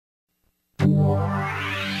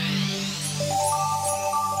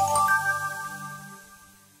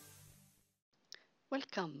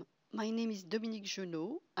Welcome. My name is Dominique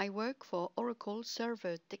Genot. I work for Oracle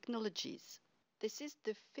Server Technologies. This is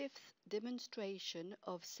the fifth demonstration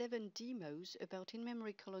of 7 demos about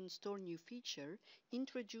InMemory Store new feature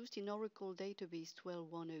introduced in Oracle Database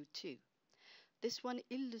 12.102. This one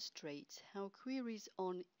illustrates how queries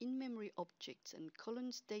on in-memory objects and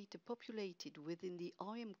columns data populated within the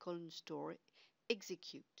IM column store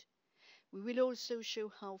execute. We will also show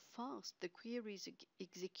how fast the queries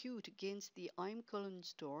execute against the IM column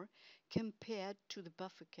store compared to the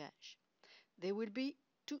buffer cache. There will be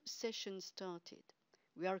 2 sessions started.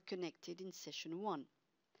 We are connected in session 1.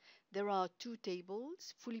 There are 2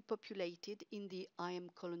 tables fully populated in the IM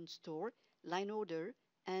column store, line order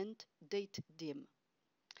and date dim.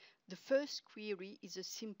 The first query is a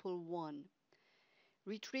simple one,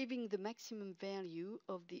 retrieving the maximum value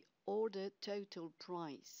of the order total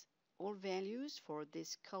price. All values for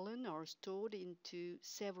this column are stored into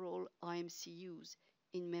several IMCUs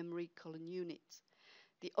in memory column units.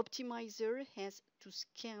 The optimizer has to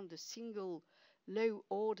scan the single low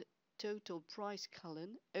order total price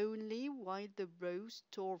column only, while the row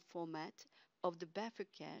store format of the buffer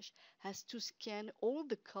cache has to scan all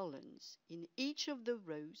the columns in each of the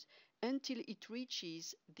rows until it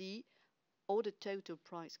reaches the order total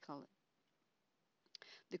price column.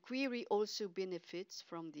 The query also benefits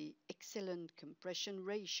from the excellent compression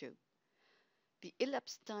ratio. The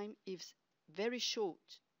elapsed time is very short.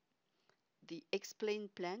 The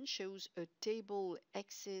explained plan shows a table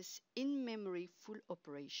access in-memory full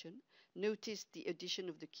operation. Notice the addition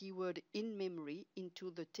of the keyword in-memory into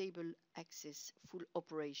the table access full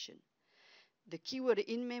operation. The keyword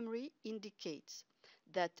in-memory indicates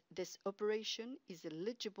that this operation is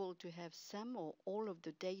eligible to have some or all of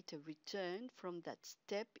the data returned from that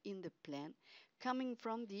step in the plan coming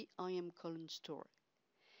from the IM column store.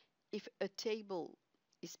 If a table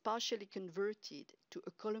is partially converted to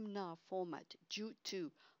a columnar format due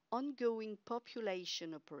to ongoing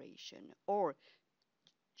population operation or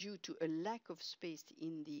due to a lack of space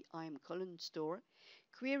in the IM column store,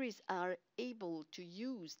 queries are able to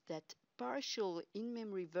use that partial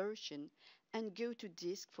in-memory version and go to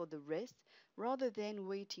disk for the rest rather than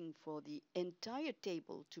waiting for the entire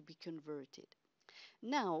table to be converted.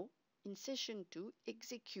 Now, in session 2,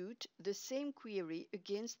 execute the same query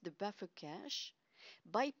against the buffer cache,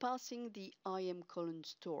 bypassing the IM column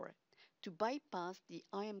store. To bypass the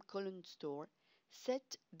IM column store,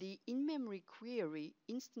 set the in-memory query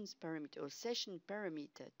instance parameter or session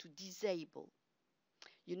parameter to disable.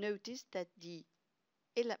 You notice that the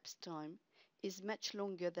elapsed time is much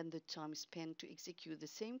longer than the time spent to execute the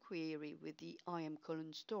same query with the IM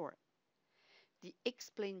column store. The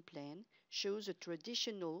explained plan shows a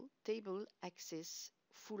traditional table access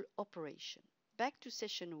full operation. Back to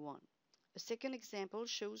session 1. A second example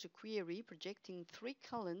shows a query projecting 3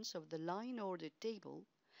 columns of the line order table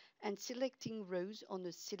and selecting rows on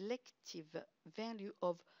a selective value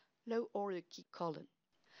of low order key column.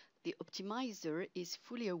 The optimizer is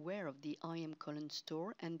fully aware of the IM column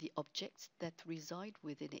store and the objects that reside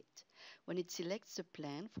within it. When it selects a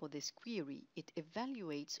plan for this query, it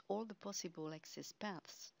evaluates all the possible access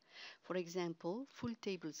paths. For example, full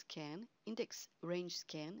table scan, index range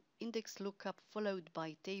scan, index lookup followed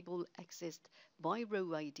by table accessed by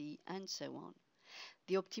row ID, and so on.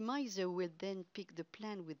 The optimizer will then pick the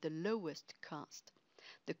plan with the lowest cost.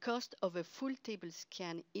 The cost of a full table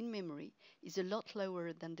scan in memory is a lot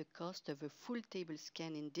lower than the cost of a full table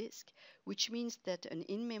scan in disk, which means that an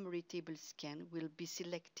in-memory table scan will be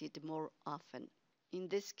selected more often. In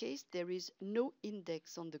this case, there is no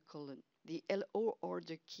index on the column. The LO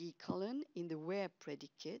order key column in the where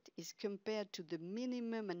predicate is compared to the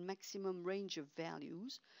minimum and maximum range of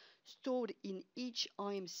values stored in each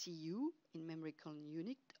IMCU, in-memory column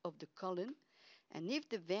unit, of the column, and if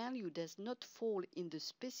the value does not fall in the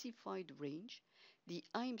specified range, the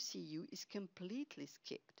IMCU is completely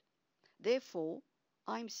skipped. Therefore,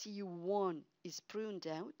 IMCU 1 is pruned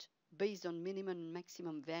out based on minimum and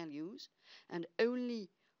maximum values, and only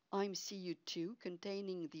IMCU 2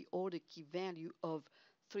 containing the order key value of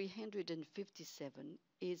 357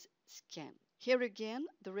 is scanned. Here again,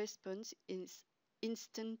 the response is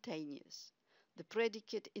instantaneous. The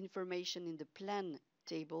predicate information in the plan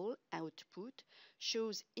table output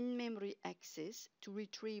shows in-memory access to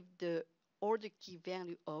retrieve the order key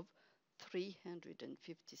value of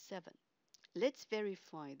 357. Let's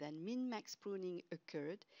verify that min-max pruning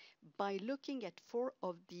occurred by looking at 4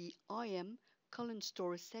 of the IM column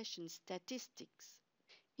store session statistics.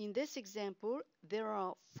 In this example, there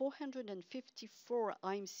are 454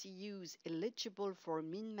 IMCUs eligible for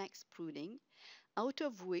min-max pruning, out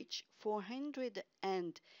of which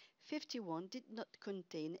 450 51 did not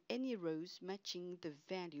contain any rows matching the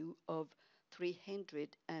value of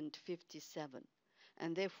 357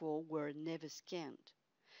 and therefore were never scanned.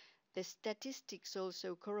 The statistics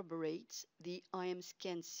also corroborates the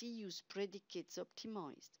IMScan CU's predicates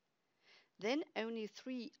optimized. Then only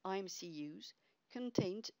 3 IMCUs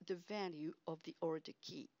contained the value of the order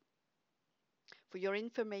key. For your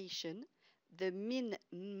information, the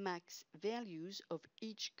min-max values of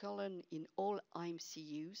each column in all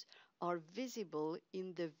IMCUs are visible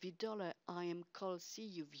in the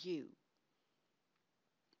 $IMColCU view.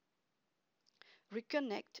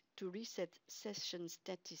 Reconnect to reset session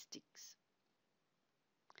statistics.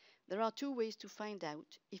 There are two ways to find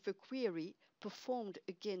out if a query performed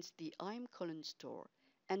against the IMColon store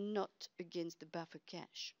and not against the buffer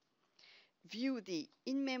cache. View the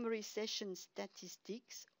in-memory session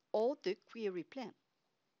statistics or the query plan.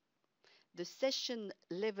 The session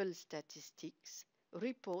level statistics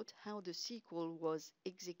report how the SQL was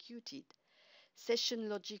executed. Session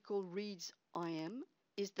logical reads IM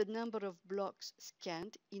is the number of blocks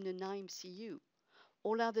scanned in an IMCU.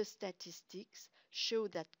 All other statistics show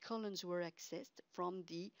that columns were accessed from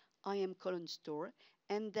the IMColon store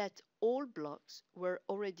and that all blocks were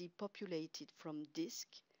already populated from disk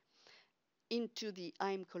into the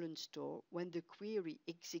IMColon store when the query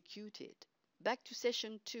executed. Back to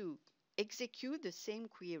session 2. Execute the same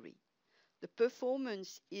query. The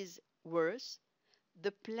performance is worse.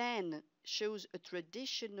 The plan shows a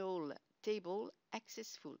traditional table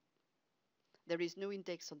accessful. There is no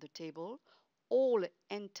index on the table. All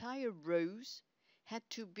entire rows had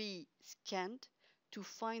to be scanned to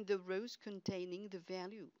find the rows containing the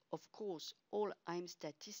value. Of course, all IM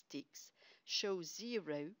statistics show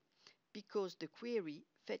 0 because the query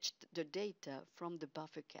fetched the data from the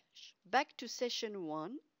buffer cache. Back to session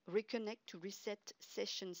 1, reconnect to reset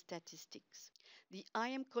session statistics. The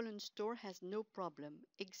IMColon store has no problem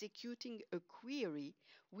executing a query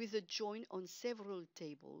with a join on several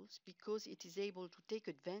tables because it is able to take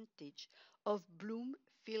advantage of Bloom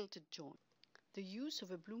filter join. The use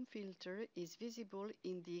of a Bloom filter is visible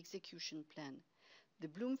in the execution plan. The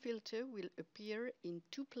Bloom filter will appear in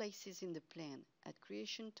two places in the plan, at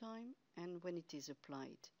creation time and when it is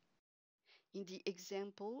applied. In the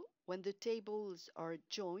example, when the tables are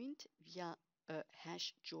joined via a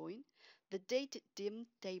hash join, the date dim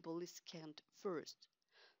table is scanned first.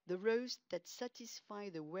 The rows that satisfy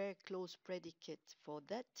the where clause predicate for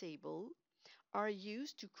that table are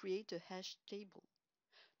used to create a hash table.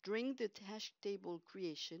 During the hash table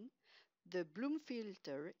creation, the Bloom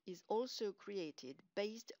filter is also created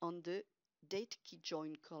based on the date key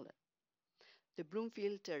join column. The Bloom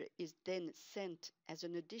filter is then sent as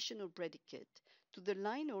an additional predicate to the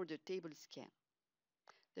line order table scan.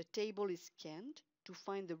 The table is scanned to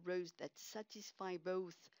find the rows that satisfy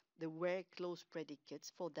both the where clause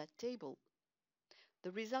predicates for that table.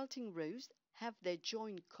 The resulting rows have their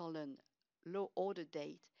join column low order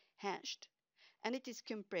date hashed, and it is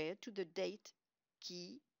compared to the date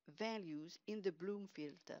key values in the Bloom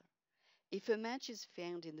filter. If a match is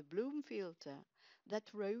found in the Bloom filter, that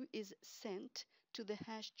row is sent to the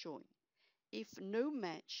hash join. If no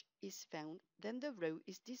match is found, then the row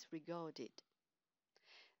is disregarded.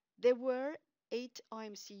 There were 8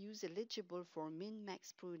 IMCUs eligible for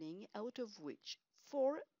min-max pruning, out of which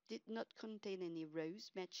 4 did not contain any rows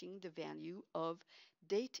matching the value of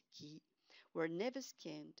date key, were never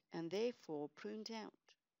scanned and therefore pruned out.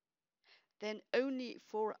 Then only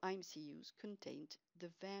 4 IMCUs contained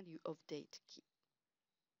the value of date key.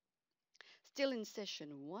 Still in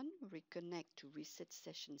session 1, reconnect to reset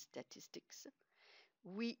session statistics.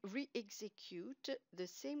 We re-execute the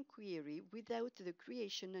same query without the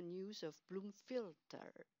creation and use of Bloom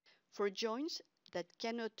filter. For joins that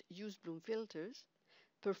cannot use Bloom filters,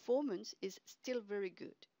 performance is still very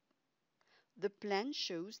good. The plan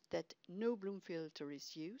shows that no Bloom filter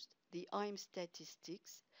is used. The IM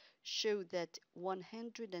statistics show that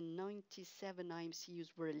 197 IMCUs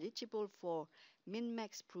were eligible for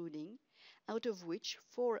min-max pruning, out of which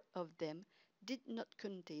 4 of them did not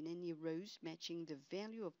contain any rows matching the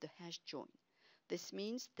value of the hash join. This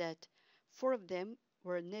means that 4 of them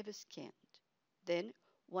were never scanned. Then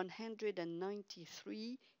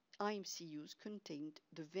 193 IMCUs contained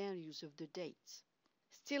the values of the dates.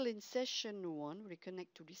 Still in session 1,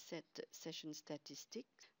 reconnect to reset session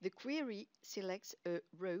statistics. The query selects a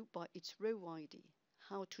row by its row ID.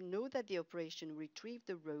 How to know that the operation retrieved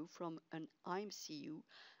the row from an IMCU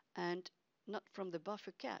and not from the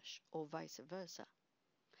buffer cache, or vice versa.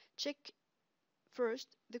 Check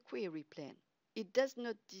first the query plan. It does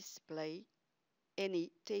not display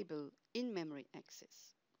any table in memory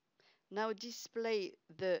access. Now display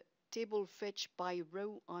the table fetch by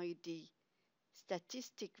row ID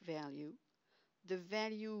statistic value. The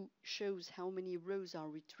value shows how many rows are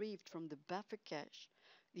retrieved from the buffer cache.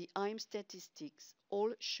 The IM statistics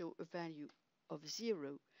all show a value of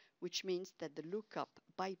 0, which means that the lookup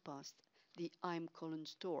bypassed the IM colon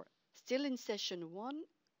store. Still in session 1,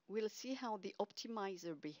 we'll see how the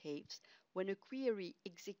optimizer behaves when a query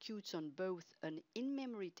executes on both an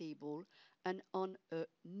in-memory table and on a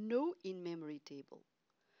no in-memory table.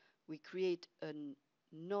 We create a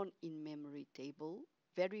non-in-memory table,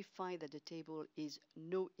 verify that the table is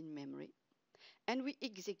no in-memory, and we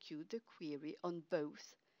execute the query on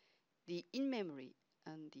both the in-memory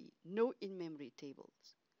and the no in-memory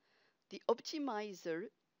tables. The optimizer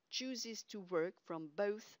chooses to work from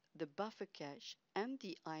both the buffer cache and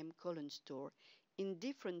the IM colon store in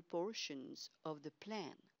different portions of the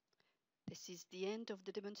plan. This is the end of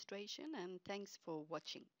the demonstration, and thanks for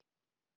watching.